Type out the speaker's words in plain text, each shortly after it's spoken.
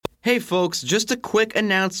Hey folks, just a quick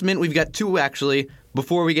announcement. We've got two actually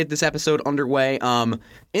before we get this episode underway.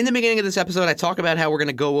 In the beginning of this episode, I talk about how we're going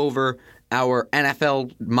to go over our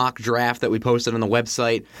NFL mock draft that we posted on the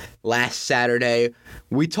website last Saturday.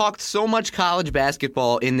 We talked so much college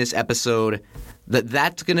basketball in this episode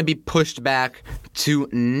that's going to be pushed back to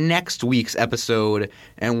next week's episode,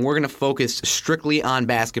 and we're going to focus strictly on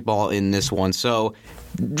basketball in this one. So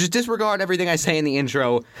just disregard everything I say in the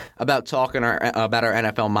intro about talking about our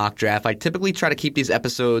NFL mock draft. I typically try to keep these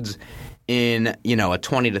episodes in, a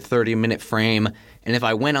 20 to 30 minute frame, and if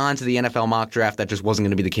I went on to the NFL mock draft, that just wasn't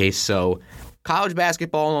going to be the case. So college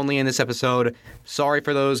basketball only in this episode. Sorry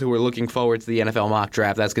for those who are looking forward to the NFL mock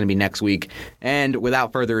draft. That's going to be next week. And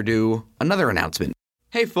without further ado, another announcement.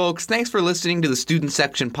 Hey folks, thanks for listening to the Student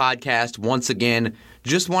Section podcast once again.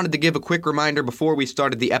 Just wanted to give a quick reminder before we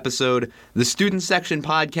started the episode. The Student Section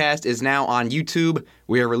podcast is now on YouTube.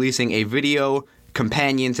 We are releasing a video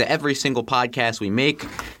companion to every single podcast we make.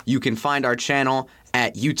 You can find our channel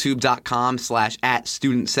at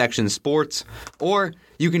youtube.com/@StudentSectionSports, or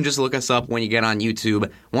you can just look us up when you get on YouTube.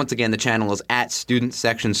 Once again, the channel is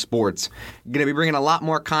 @StudentSectionSports. Going to be bringing a lot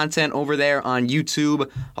more content over there on YouTube,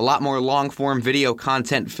 a lot more long-form video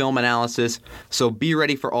content, film analysis, so be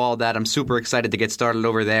ready for all that. I'm super excited to get started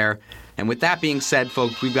over there. And with that being said,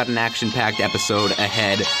 folks, we've got an action-packed episode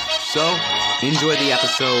ahead. So enjoy the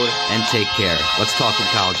episode and take care. Let's talk some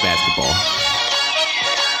college basketball.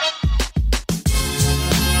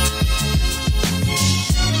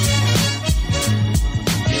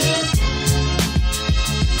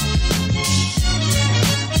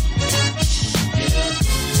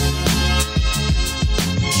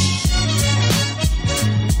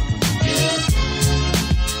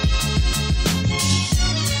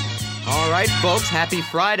 All right, folks, happy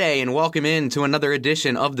Friday and welcome in to another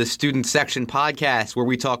edition of the Student Section podcast where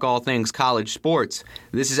we talk all things college sports.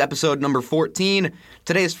 This is episode number 14.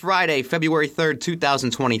 Today is Friday, February 3rd,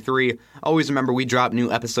 2023. Always remember we drop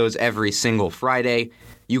new episodes every single Friday.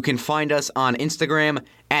 You can find us on Instagram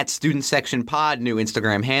 @StudentSectionPod, new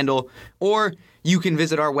Instagram handle, or you can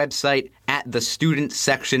visit our website at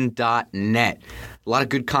thestudentsection.net. A lot of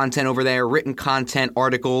good content over there, written content,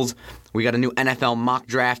 articles. We got a new NFL mock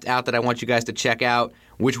draft out that I want you guys to check out,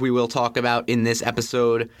 which we will talk about in this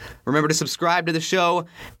episode. Remember to subscribe to the show.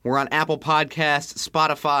 We're on Apple Podcasts,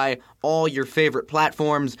 Spotify, all your favorite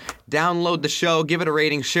platforms. Download the show, give it a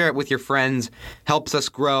rating, share it with your friends. Helps us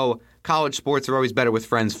grow. College sports are always better with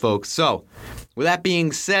friends, folks. So, with that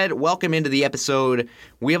being said, welcome into the episode.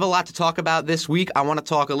 We have a lot to talk about this week. I want to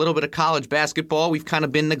talk a little bit of college basketball. We've kind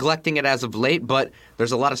of been neglecting it as of late, but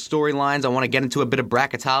there's a lot of storylines. I want to get into a bit of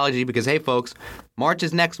bracketology because, hey, folks, March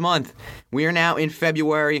is next month. We are now in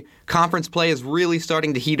February. Conference play is really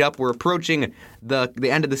starting to heat up. We're approaching the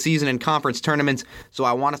end of the season in conference tournaments, so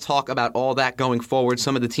I want to talk about all that going forward,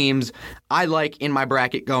 some of the teams I like in my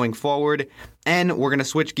bracket going forward. And we're going to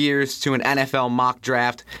switch gears to an NFL mock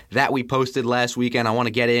draft that we posted last weekend. I want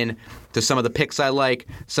to get in to some of the picks I like,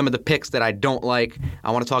 some of the picks that I don't like.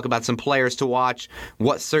 I want to talk about some players to watch,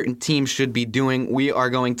 what certain teams should be doing. We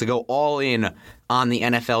are going to go all in on the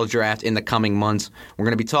NFL draft in the coming months. We're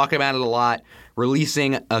going to be talking about it a lot,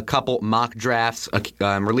 releasing a couple mock drafts,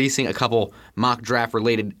 releasing a couple mock draft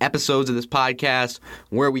related episodes of this podcast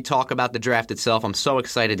where we talk about the draft itself. I'm so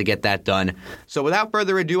excited to get that done. So without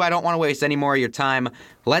further ado, I don't want to waste any more of your time.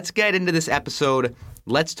 Let's get into this episode.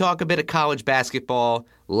 Let's talk a bit of college basketball.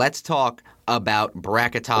 Let's talk about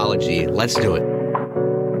bracketology. Let's do it.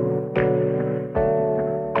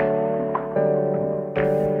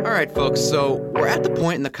 All right, folks, so we're at the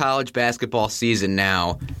point in the college basketball season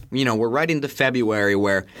now. We're right into February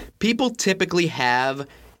where people typically have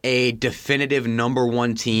a definitive number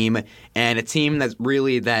one team and a team that's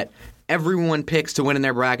really that everyone picks to win in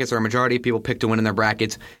their brackets, or a majority of people pick to win in their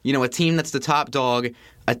brackets. A team that's the top dog,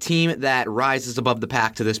 a team that rises above the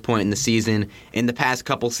pack to this point in the season. In the past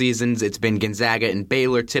couple seasons, it's been Gonzaga and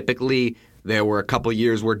Baylor typically. There were a couple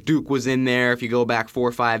years where Duke was in there if you go back 4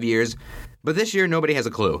 or 5 years. But this year, nobody has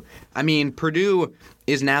a clue. I mean, Purdue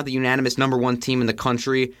is now the unanimous number one team in the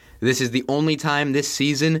country. This is the only time this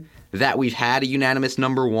season that we've had a unanimous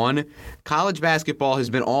number one. College basketball has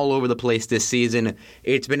been all over the place this season.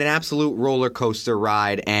 It's been an absolute roller coaster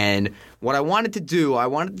ride. And what I wanted to do, I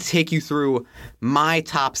wanted to take you through my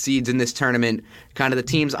top seeds in this tournament, kind of the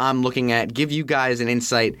teams I'm looking at, give you guys an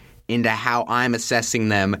insight into how I'm assessing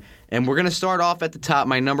them. And we're going to start off at the top,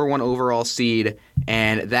 my number one overall seed,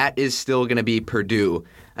 and that is still going to be Purdue.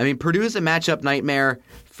 I mean, Purdue is a matchup nightmare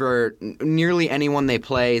for nearly anyone they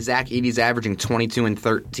play. Zach Edey's averaging 22 and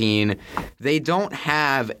 13. They don't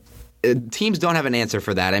have teams don't have an answer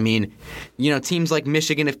for that. I mean, teams like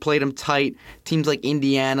Michigan have played them tight. Teams like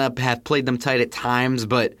Indiana have played them tight at times.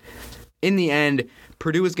 But in the end,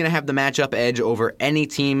 Purdue is going to have the matchup edge over any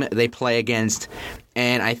team they play against.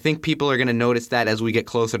 And I think people are going to notice that as we get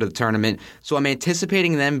closer to the tournament. So I'm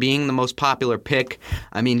anticipating them being the most popular pick.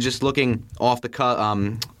 I mean, just looking off the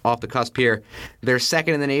cusp here, they're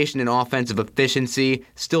second in the nation in offensive efficiency,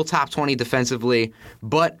 still top 20 defensively,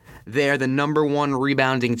 but they're the number one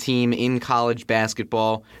rebounding team in college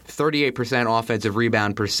basketball, 38% offensive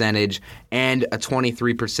rebound percentage, and a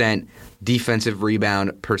 23% defensive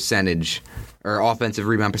rebound percentage. Or offensive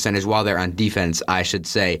rebound percentage while they're on defense, I should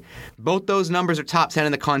say. Both those numbers are top 10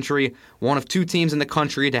 in the country. One of two teams in the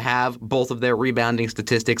country to have both of their rebounding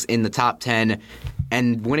statistics in the top 10.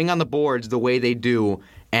 And winning on the boards the way they do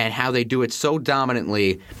and how they do it so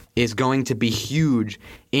dominantly is going to be huge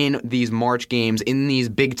in these March games, in these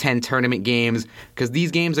Big Ten tournament games, because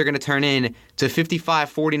these games are going to turn in to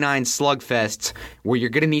 55-49 slugfests where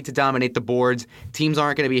you're going to need to dominate the boards. Teams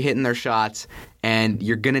aren't going to be hitting their shots, and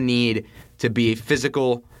you're going to need to be a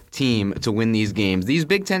physical team to win these games. These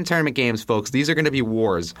Big Ten tournament games, folks, these are going to be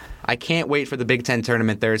wars. I can't wait for the Big Ten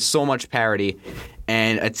tournament. There is so much parity,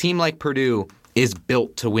 and a team like Purdue is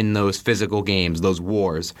built to win those physical games, those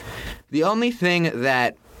wars. The only thing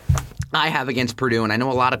that I have against Purdue, and I know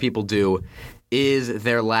a lot of people do, is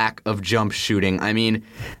their lack of jump shooting. I mean,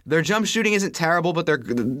 their jump shooting isn't terrible, but their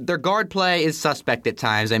guard play is suspect at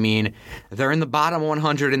times. I mean, they're in the bottom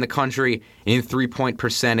 100 in the country in 3-point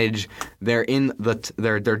percentage. They're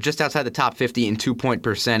just outside the top 50 in 2-point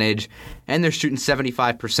percentage, and they're shooting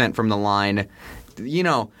 75% from the line.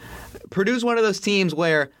 Purdue's one of those teams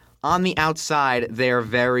where on the outside, they're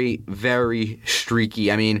very, very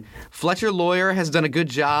streaky. I mean, Fletcher Lawyer has done a good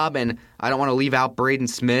job, and I don't want to leave out Braden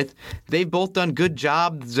Smith. They've both done good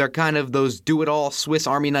jobs. They're kind of those do-it-all Swiss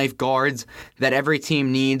Army knife guards that every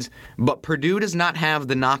team needs. But Purdue does not have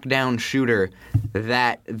the knockdown shooter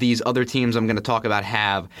that these other teams I'm going to talk about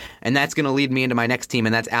have. And that's going to lead me into my next team,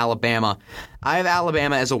 and that's Alabama. I have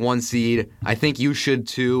Alabama as a 1 seed. I think you should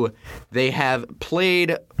too. They have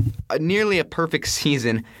played nearly a perfect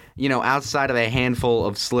season, outside of a handful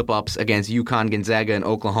of slip-ups against UConn, Gonzaga, and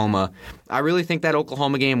Oklahoma. I really think that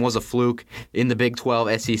Oklahoma game was a fluke in the Big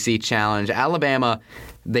 12 SEC Challenge. Alabama,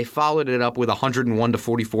 they followed it up with a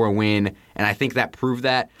 101-44 win, and I think that proved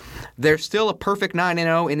that. They're still a perfect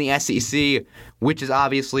 9-0 in the SEC, which is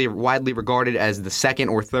obviously widely regarded as the second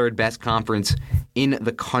or third best conference in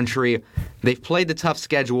the country. They've played the tough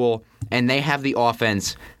schedule, and they have the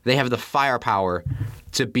offense. They have the firepower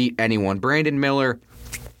to beat anyone. Brandon Miller,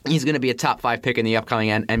 he's going to be a top 5 pick in the upcoming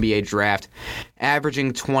NBA draft,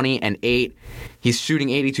 averaging 20 and 8. He's shooting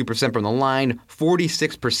 82% from the line,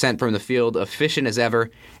 46% from the field, efficient as ever,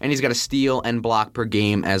 and he's got a steal and block per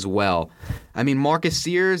game as well. I mean, Marcus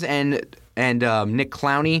Sears and Nick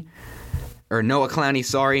Clowney, or Noah Clowney,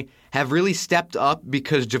 sorry, have really stepped up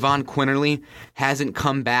because Javon Quinterly hasn't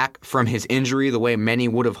come back from his injury the way many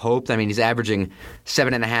would have hoped. I mean, he's averaging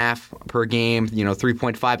 7.5 per game,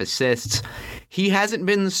 3.5 assists. He hasn't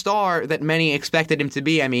been the star that many expected him to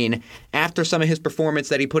be. I mean, after some of his performance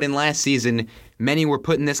that he put in last season, many were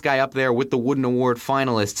putting this guy up there with the Wooden Award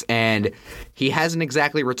finalists, and he hasn't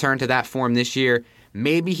exactly returned to that form this year.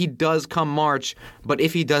 Maybe he does come March, but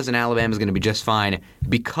if he doesn't, Alabama's going to be just fine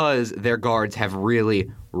because their guards have really,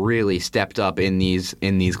 really stepped up in these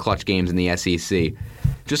clutch games in the SEC.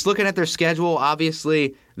 Just looking at their schedule,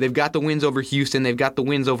 obviously, they've got the wins over Houston. They've got the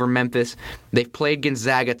wins over Memphis. They've played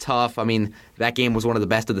Gonzaga tough. I mean, that game was one of the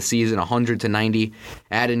best of the season, 100-90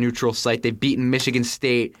 at a neutral site. They've beaten Michigan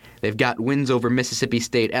State. They've got wins over Mississippi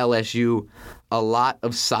State, LSU. A lot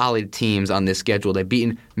of solid teams on this schedule. They've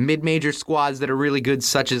beaten mid-major squads that are really good,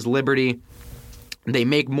 such as Liberty. They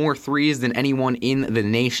make more threes than anyone in the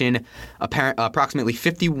nation. Approximately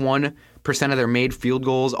 51% of their made field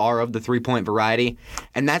goals are of the three-point variety.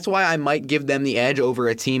 And that's why I might give them the edge over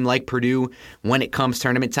a team like Purdue when it comes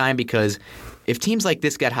tournament time, because if teams like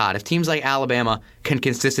this get hot, if teams like Alabama can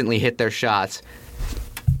consistently hit their shots,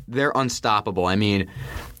 they're unstoppable. I mean,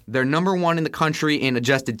 they're number one in the country in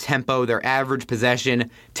adjusted tempo. Their average possession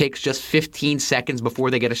takes just 15 seconds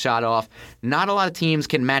before they get a shot off. Not a lot of teams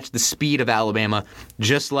can match the speed of Alabama,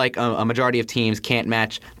 just like a majority of teams can't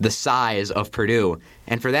match the size of Purdue.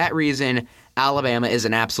 And for that reason, Alabama is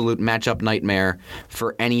an absolute matchup nightmare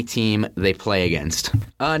for any team they play against.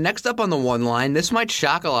 Next up on the one line, this might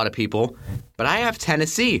shock a lot of people, but I have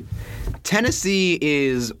Tennessee. Tennessee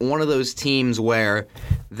is one of those teams where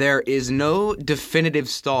there is no definitive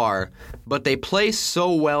star, but they play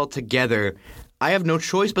so well together. I have no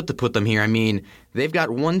choice but to put them here. I mean, they've got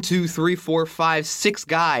 1, 2, 3, 4, 5, 6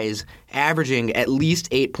 guys averaging at least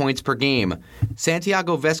 8 points per game.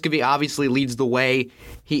 Santiago Vescovi obviously leads the way.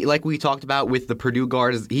 He, like we talked about with the Purdue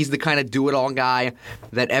guards, he's the kind of do-it-all guy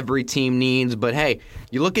that every team needs. But hey,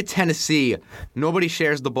 you look at Tennessee, nobody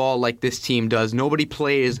shares the ball like this team does. Nobody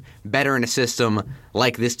plays better in a system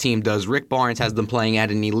like this team does. Rick Barnes has them playing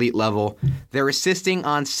at an elite level. They're assisting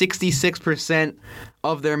on 66%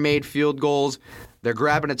 of their made field goals. They're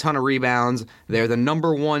grabbing a ton of rebounds. They're the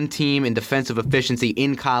number 1 team in defensive efficiency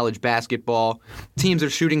in college basketball. Teams are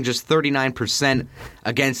shooting just 39%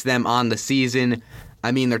 against them on the season.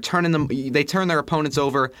 I mean, they turn their opponents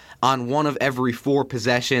over on 1 of every 4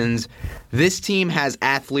 possessions. This team has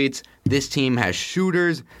athletes. This team has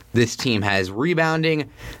shooters. This team has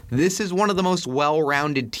rebounding. This is one of the most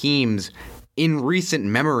well-rounded teams in recent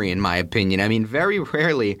memory, in my opinion. I mean, very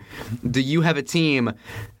rarely do you have a team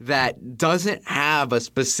that doesn't have a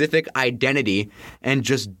specific identity and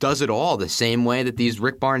just does it all the same way that these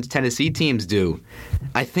Rick Barnes Tennessee teams do.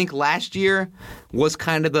 I think last year was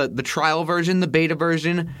kind of the trial version, the beta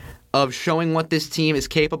version of showing what this team is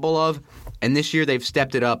capable of. And this year they've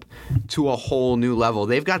stepped it up to a whole new level.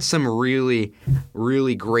 They've got some really,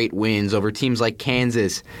 really great wins over teams like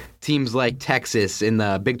Kansas, teams like Texas in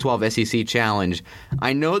the Big 12 SEC Challenge.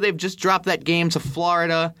 I know they've just dropped that game to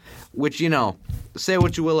Florida, which, say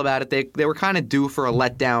what you will about it. They were kind of due for a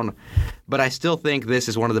letdown, but I still think this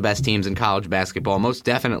is one of the best teams in college basketball. Most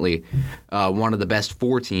definitely one of the best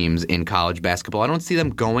 4 teams in college basketball. I don't see them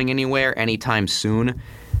going anywhere anytime soon.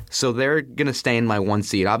 So they're going to stay in my 1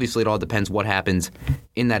 seed. Obviously, it all depends what happens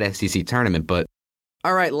in that SEC tournament. But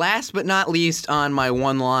all right, last but not least on my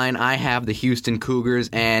 1 line, I have the Houston Cougars.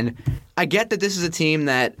 And I get that this is a team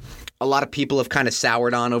that a lot of people have kind of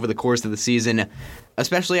soured on over the course of the season,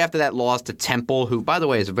 especially after that loss to Temple, who, by the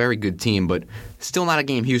way, is a very good team, but still not a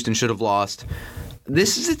game Houston should have lost.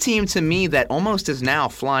 This is a team, to me, that almost is now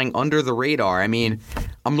flying under the radar. I mean,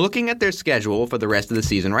 I'm looking at their schedule for the rest of the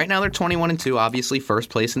season. Right now, they're 21-2, obviously first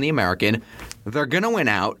place in the American. They're going to win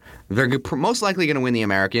out. They're most likely going to win the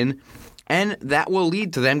American, and that will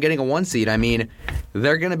lead to them getting a 1 seed. I mean,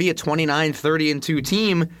 they're going to be a 29-30-2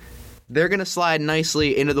 team. They're going to slide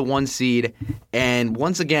nicely into the 1 seed. And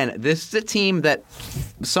once again, this is a team that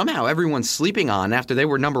somehow everyone's sleeping on after they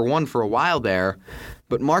were number 1 for a while there.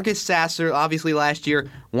 But Marcus Sasser, obviously last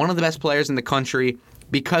year, one of the best players in the country,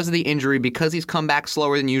 because of the injury, because he's come back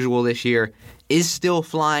slower than usual this year, is still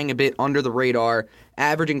flying a bit under the radar,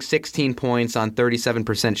 averaging 16 points on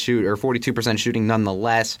 37% shoot or 42% shooting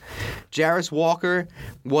nonetheless. Jarris Walker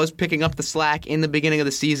was picking up the slack in the beginning of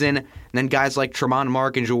the season, and then guys like Tremont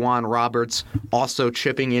Mark and Juwan Roberts also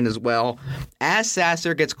chipping in as well. As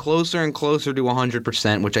Sasser gets closer and closer to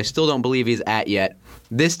 100%, which I still don't believe he's at yet,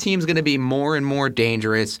 this team's going to be more and more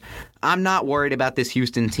dangerous. I'm not worried about this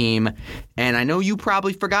Houston team, and I know you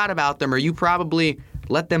probably forgot about them, or you probably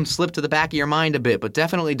let them slip to the back of your mind a bit, but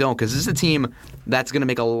definitely don't, because this is a team that's going to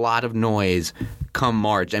make a lot of noise come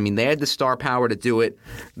March. I mean, they had the star power to do it.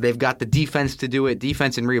 They've got the defense to do it.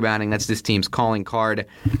 Defense and rebounding, that's this team's calling card.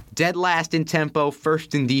 Dead last in tempo,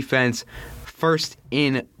 first in defense, first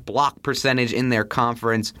in block percentage in their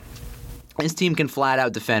conference. This team can flat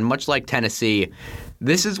out defend, much like Tennessee.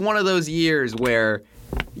 This is one of those years where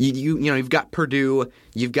you've got Purdue,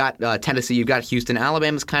 you've got Tennessee, you've got Houston.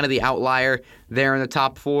 Alabama's kind of the outlier there in the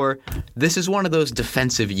top 4. This is one of those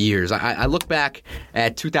defensive years. I look back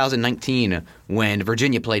at 2019 when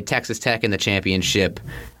Virginia played Texas Tech in the championship.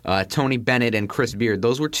 Tony Bennett and Chris Beard,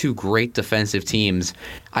 those were 2 great defensive teams.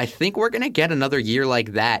 I think we're going to get another year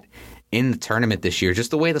like that in the tournament this year.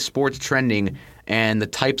 Just the way the sport's trending and the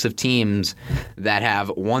types of teams that have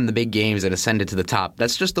won the big games and ascended to the top.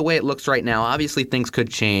 That's just the way it looks right now. Obviously, things could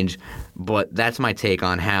change, but that's my take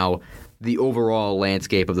on how the overall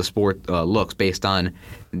landscape of the sport looks based on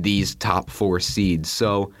these top 4 seeds.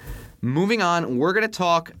 So moving on, we're going to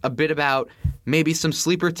talk a bit about maybe some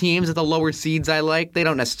sleeper teams at the lower seeds I like. They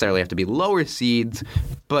don't necessarily have to be lower seeds,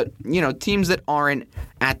 but, teams that aren't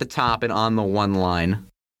at the top and on the 1 line.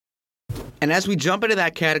 And as we jump into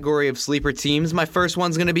that category of sleeper teams, my first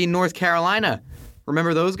one's going to be North Carolina.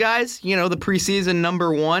 Remember those guys? The preseason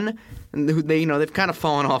number 1. They've kind of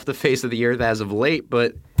fallen off the face of the earth as of late,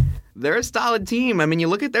 but they're a solid team. I mean, you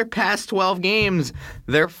look at their past 12 games,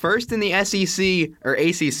 they're first in the ACC,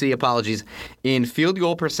 in field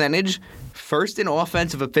goal percentage, first in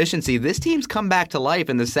offensive efficiency. This team's come back to life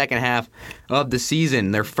in the second half of the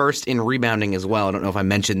season. They're first in rebounding as well. I don't know if I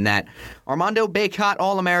mentioned that. Armando Bacot,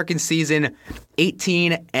 All-American season,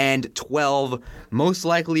 18 and 12. Most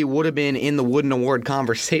likely would have been in the Wooden Award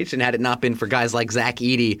conversation had it not been for guys like Zach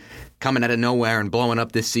Edey coming out of nowhere and blowing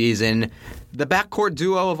up this season. The backcourt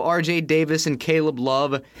duo of R.J. Davis and Caleb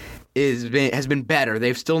Love has been better.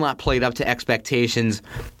 They've still not played up to expectations,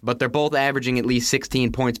 but they're both averaging at least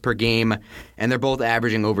 16 points per game, and they're both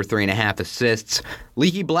averaging over 3.5 assists.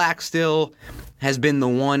 Leaky Black still has been the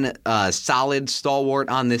one solid stalwart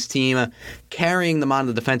on this team, carrying them on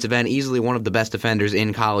the defensive end, easily one of the best defenders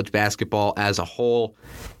in college basketball as a whole.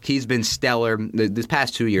 He's been stellar. This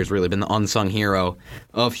past 2 years really been the unsung hero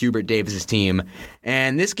of Hubert Davis's team.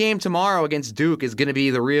 And this game tomorrow against Duke is going to be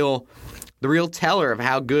the real teller of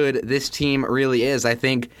how good this team really is. I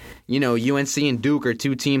think, UNC and Duke are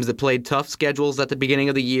two teams that played tough schedules at the beginning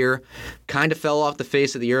of the year, kind of fell off the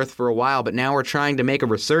face of the earth for a while, but now we're trying to make a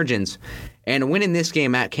resurgence. And winning this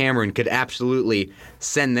game at Cameron could absolutely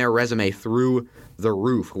send their resume through the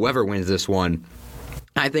roof, whoever wins this one.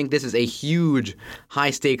 I think this is a huge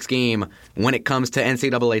high-stakes game when it comes to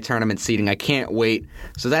NCAA Tournament seeding. I can't wait.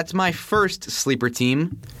 So that's my first sleeper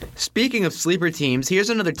team. Speaking of sleeper teams, here's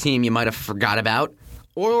another team you might have forgot about.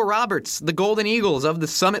 Oral Roberts, the Golden Eagles of the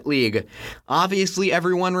Summit League. Obviously,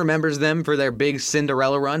 everyone remembers them for their big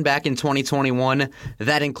Cinderella run back in 2021.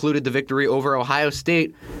 That included the victory over Ohio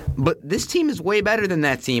State. But this team is way better than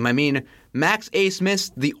that team. I mean, Max A. Smith,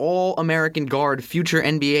 the All-American guard, future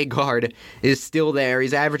NBA guard, is still there.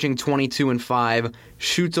 He's averaging 22 and 5,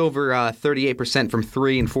 shoots over 38% from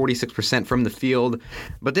 3 and 46% from the field.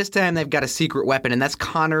 But this time they've got a secret weapon, and that's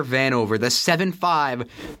Connor Vanover, the 7'5",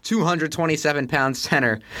 227-pound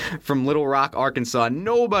center from Little Rock, Arkansas.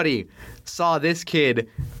 Nobody saw this kid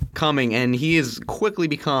coming, and he has quickly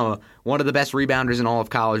become one of the best rebounders in all of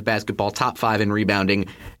college basketball, top 5 in rebounding.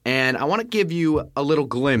 And I want to give you a little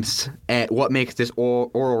glimpse at what makes this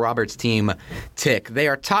Oral Roberts team tick. They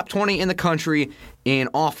are top 20 in the country in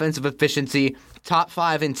offensive efficiency, top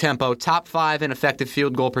 5 in tempo, top 5 in effective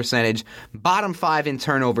field goal percentage, bottom 5 in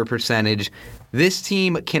turnover percentage. This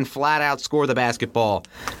team can flat out score the basketball.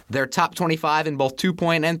 They're top 25 in both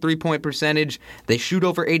 2-point and 3-point percentage. They shoot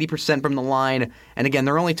over 80% from the line. And again,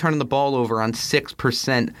 they're only turning the ball over on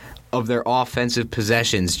 6% of their offensive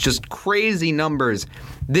possessions. Just crazy numbers.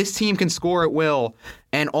 This team can score at will.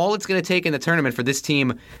 And all it's going to take in the tournament for this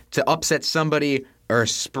team to upset somebody or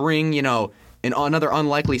spring, in another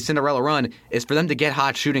unlikely Cinderella run is for them to get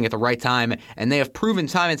hot shooting at the right time. And they have proven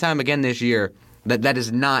time and time again this year that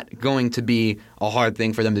is not going to be a hard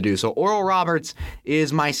thing for them to do. So Oral Roberts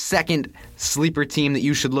is my second sleeper team that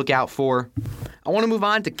you should look out for. I want to move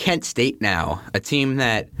on to Kent State now, a team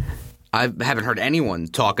that I haven't heard anyone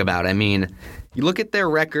talk about. I mean, you look at their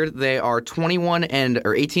record, they are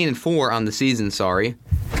 18 and 4 on the season,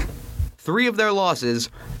 3 of their losses,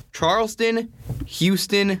 Charleston,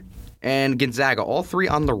 Houston, and Gonzaga, all 3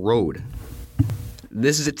 on the road.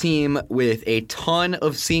 This is a team with a ton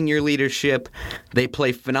of senior leadership. They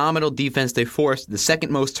play phenomenal defense. They forced the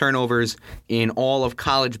second most turnovers in all of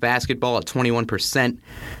college basketball at 21%.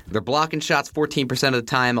 They're blocking shots 14% of the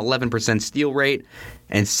time, 11% steal rate,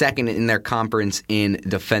 and second in their conference in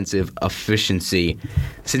defensive efficiency.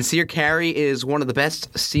 Sincere Carey is one of the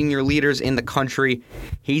best senior leaders in the country.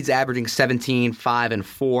 He's averaging 17, 5, and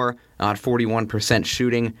 4 on 41%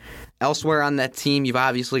 shooting. Elsewhere on that team, you've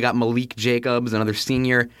obviously got Malik Jacobs, another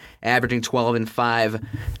senior, averaging 12 and 5.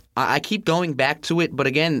 I keep going back to it, but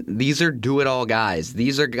again, these are do-it-all guys.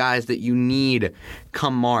 These are guys that you need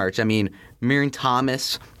come March. I mean, Miriam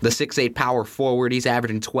Thomas, the 6'8 power forward, he's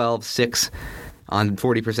averaging 12, 6 on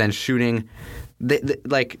 40% shooting.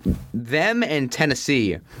 Them and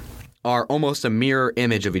Tennessee are almost a mirror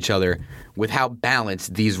image of each other with how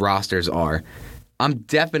balanced these rosters are. I'm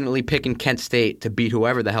definitely picking Kent State to beat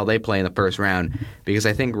whoever the hell they play in the first round because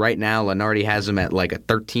I think right now Lenardi has them at like a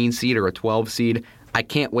 13 seed or a 12 seed. I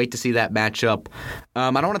can't wait to see that matchup.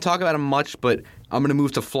 I don't want to talk about them much, but I'm going to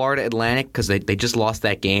move to Florida Atlantic because they just lost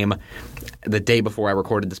that game the day before I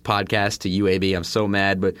recorded this podcast to UAB. I'm so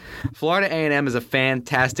mad. But Florida A&M is a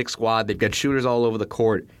fantastic squad. They've got shooters all over the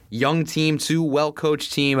court. Young team, too,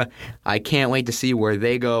 well-coached team. I can't wait to see where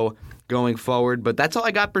they go going forward. But that's all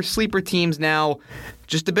I got for sleeper teams now.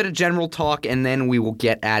 Just a bit of general talk, and then we will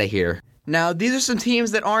get out of here. Now, these are some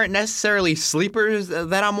teams that aren't necessarily sleepers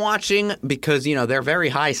that I'm watching because, they're very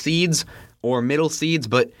high seeds or middle seeds,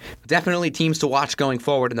 but definitely teams to watch going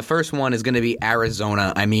forward. And the first one is going to be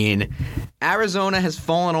Arizona. I mean, Arizona has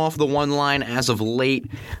fallen off the one line as of late,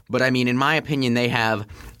 but I mean, in my opinion, they have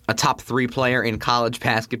a top 3 player in college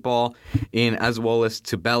basketball in Azuolas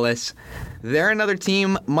Tubelis. They're another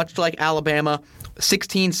team, much like Alabama,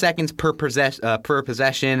 16 seconds per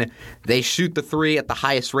possession. They shoot the 3 at the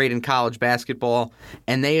highest rate in college basketball,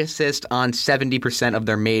 and they assist on 70% of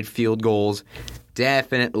their made field goals.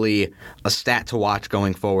 definitely a stat to watch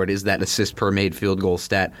going forward is that assist per made field goal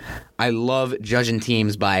stat. I love judging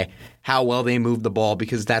teams by how well they move the ball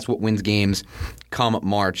because that's what wins games come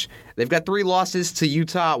March. They've got 3 losses to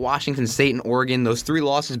Utah, Washington State, and Oregon. Those 3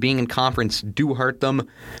 losses being in conference do hurt them,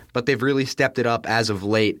 but they've really stepped it up as of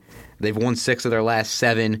late. They've won 6 of their last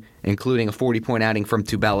 7, including a 40-point outing from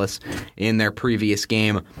Tubelis in their previous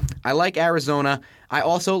game. I like Arizona. I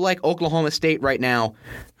also like Oklahoma State right now,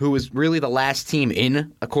 who is really the last team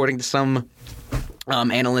in, according to some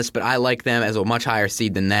analysts, but I like them as a much higher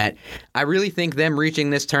seed than that. I really think them reaching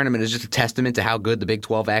this tournament is just a testament to how good the Big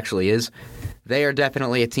 12 actually is. They are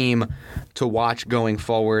definitely a team to watch going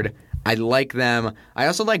forward. I like them. I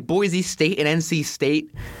also like Boise State and NC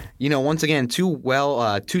State. You know, once again, two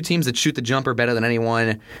teams that shoot the jumper better than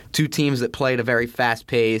anyone, 2 teams that play at a very fast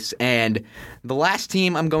pace, and the last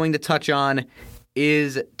team I'm going to touch on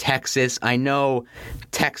is Texas. I know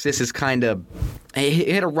Texas is kind of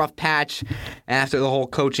hit a rough patch after the whole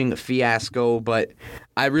coaching fiasco, but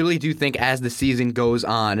I really do think as the season goes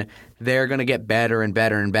on, they're going to get better and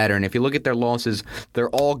better and better. And if you look at their losses, they're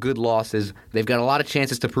all good losses. They've got a lot of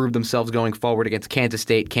chances to prove themselves going forward against Kansas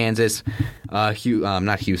State, Kansas,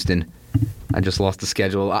 not Houston. I just lost the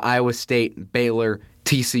schedule. Iowa State, Baylor,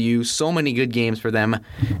 TCU. So many good games for them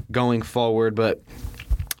going forward, but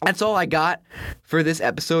that's all I got for this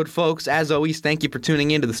episode, folks. As always, thank you for tuning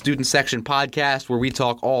in to the Student Section podcast where we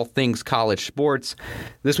talk all things college sports.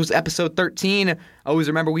 This was episode 13. Always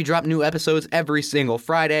remember, we drop new episodes every single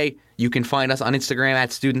Friday. You can find us on Instagram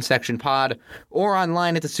at Student Section Pod or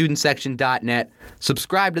online at thestudentsection.net.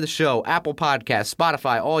 Subscribe to the show, Apple Podcasts,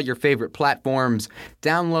 Spotify, all your favorite platforms.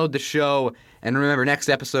 Download the show. And remember, next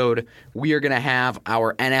episode, we are going to have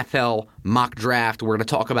our NFL mock draft. We're going to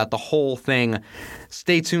talk about the whole thing.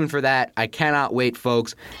 Stay tuned for that. I cannot wait,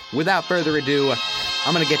 folks. Without further ado,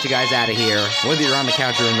 I'm going to get you guys out of here. Whether you're on the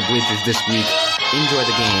couch or in the bleachers this week, enjoy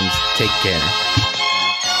the games. Take care.